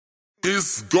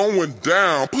It's going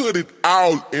down. Put it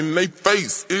out in they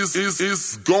face.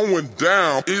 It's going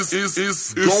down.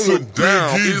 It's going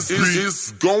down.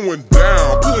 It's going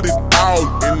down. Put it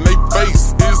out in they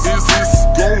face. It's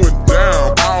going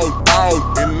down.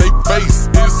 Out in they face.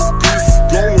 It's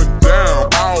going down.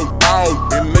 Out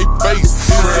in they face.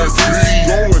 It's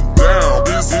going down.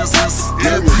 It's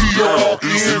going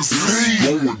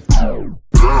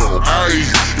down. Hey,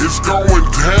 it's going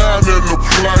down in the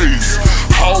place.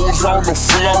 Hoes on the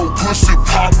floor, pussy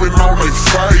popping on they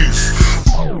face.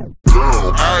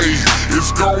 Hey,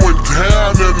 it's going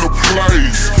down in the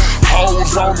place.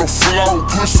 Hoes on the floor,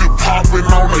 pussy popping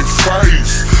on they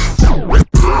face.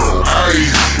 Hey,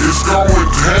 it's going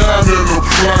down in the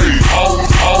place.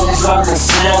 Hoes on the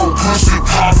floor, pussy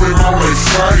popping on they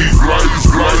face.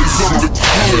 Blaze up the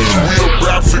club, we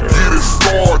about to get it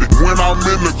started. When I'm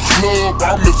in the club,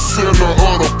 I'm the center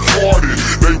of the party.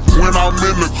 When I'm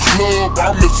in the club,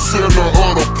 I'm the center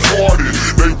of the party.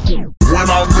 When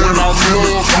I'm in the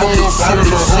club, I'm the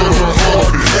center of the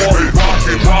party.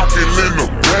 They rockin' in the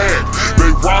back, they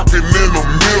rockin' in the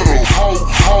middle.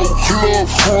 Whole club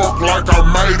crunk like I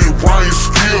made it rain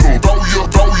skittle. Throw your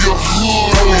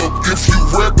hood up if you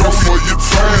reppin' for your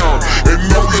town. And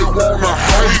know they wanna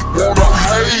hate.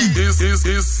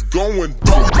 It's going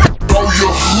down. Throw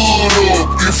your hood up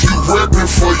if you reppin'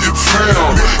 for your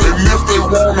town. And if they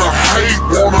wanna hate,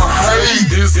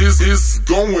 it's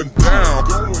going down.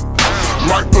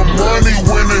 Like the money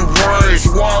when it rains.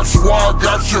 Watch,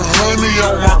 got your honey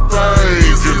on my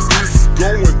face. It's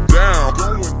going down.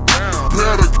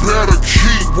 Better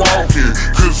keep walking,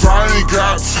 cause I ain't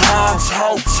got time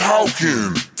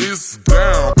talking. It's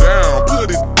down.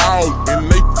 Put it out in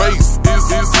they face.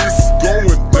 It's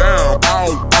going down.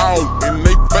 Out in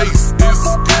they face. It's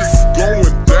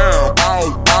going down.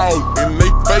 Out in they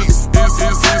face. It's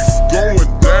going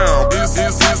down. It's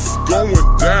going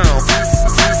down.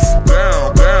 It's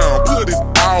down. Put it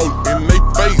out in they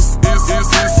face. It's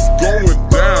going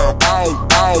down.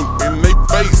 Out in they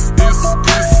face. It's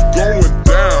going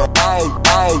down.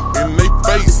 Out in they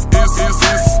face. It's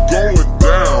going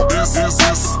down. It's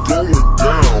going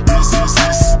down. It's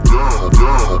down.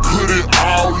 Put it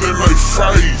all in they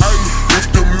face. If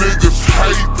them niggas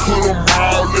hate, put them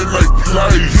all in they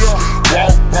place.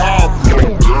 Walk by,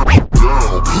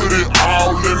 put it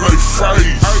all in they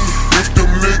face. If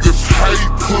them niggas hate,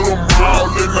 put them all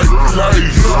in they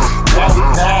place. Walk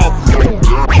by,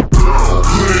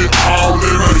 put it all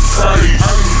in they face.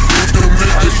 If them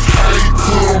niggas hate,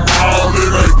 put them all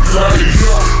in they place.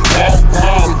 Walk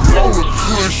by, blow the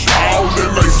kush all in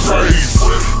they face.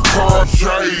 Car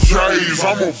J's,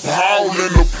 I'm a ball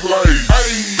in the place.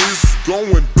 It's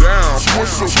going down.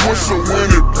 Swisher when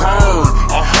it burn.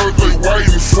 I heard they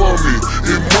waiting for me.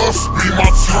 It must be my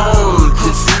turn.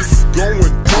 Cause it's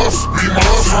going. Must be my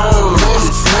turn.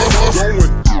 Must be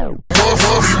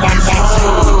my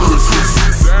turn. Cause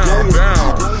it's going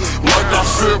down. Like I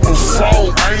said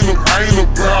before, ain't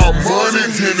about money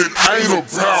and it ain't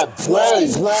about bro.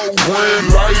 Brand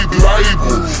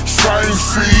label, same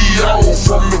CEO.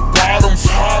 From the bottom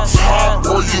top,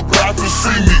 where you about to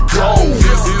see me go.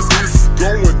 It's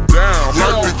going down.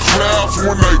 Like the clouds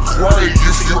when they gray.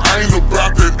 If you ain't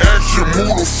about that action,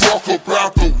 move the fuck up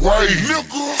out the way.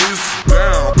 It's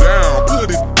down.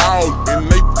 Put it out in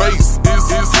they face.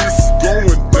 It's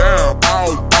going down.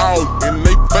 Out in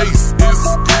they face. It's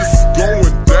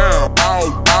going down.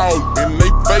 Out in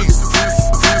they face. It's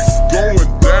going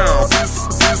down. It's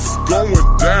going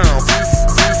down. It's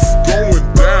going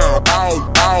down. Out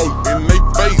in they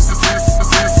face. It's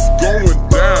going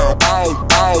down. Out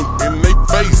in they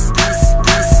face.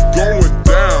 It's going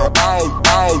down.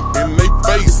 Out in they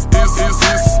face. It's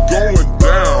going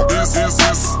down. It's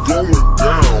going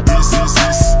down.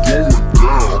 It's going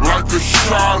down. Like a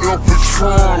shot of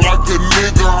Patron, like a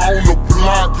nigga on the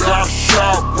block got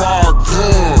shot by a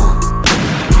gun.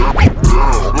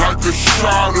 Like a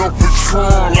shot of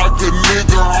Patron, like a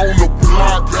nigga on the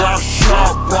block got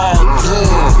shot by a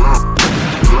gun.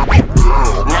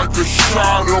 Like a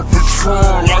shot of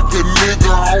Patron, like a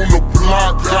nigga on the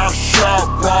block got shot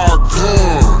by a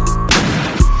gun.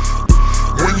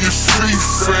 When you see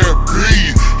Fat B,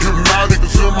 hypnotic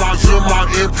is in my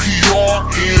NPR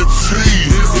NT.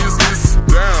 It's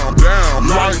down.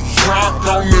 Like Jock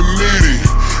on the nitty.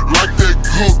 Like that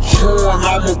good corn,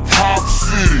 I'm a pop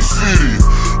city.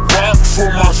 Rock for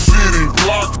my city,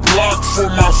 block for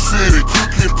my city.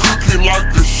 Cooking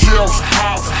like the shelves,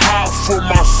 hot for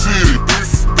my city.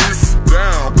 It's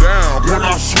down. When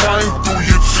I swing through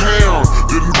your town,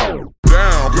 then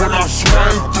down. When I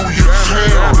swing through your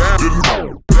town, then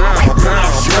down. When I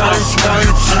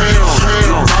swing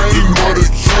town, ain't but a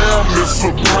jam.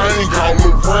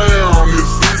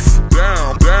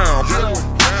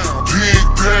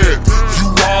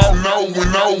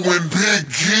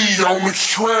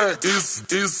 track,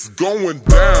 it's going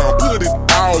down. Put it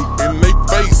out in they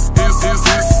face,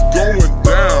 it's going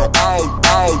down.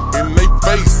 Out in they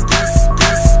face,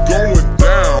 it's going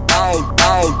down.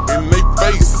 Out in they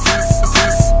face,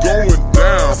 it's going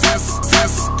down.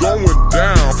 It's going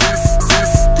down.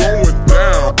 It's going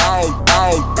down. Out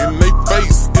in they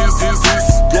face,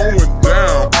 it's going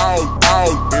down. Out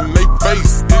in they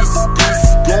face, it's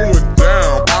going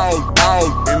down.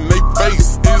 Out in they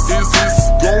face, it's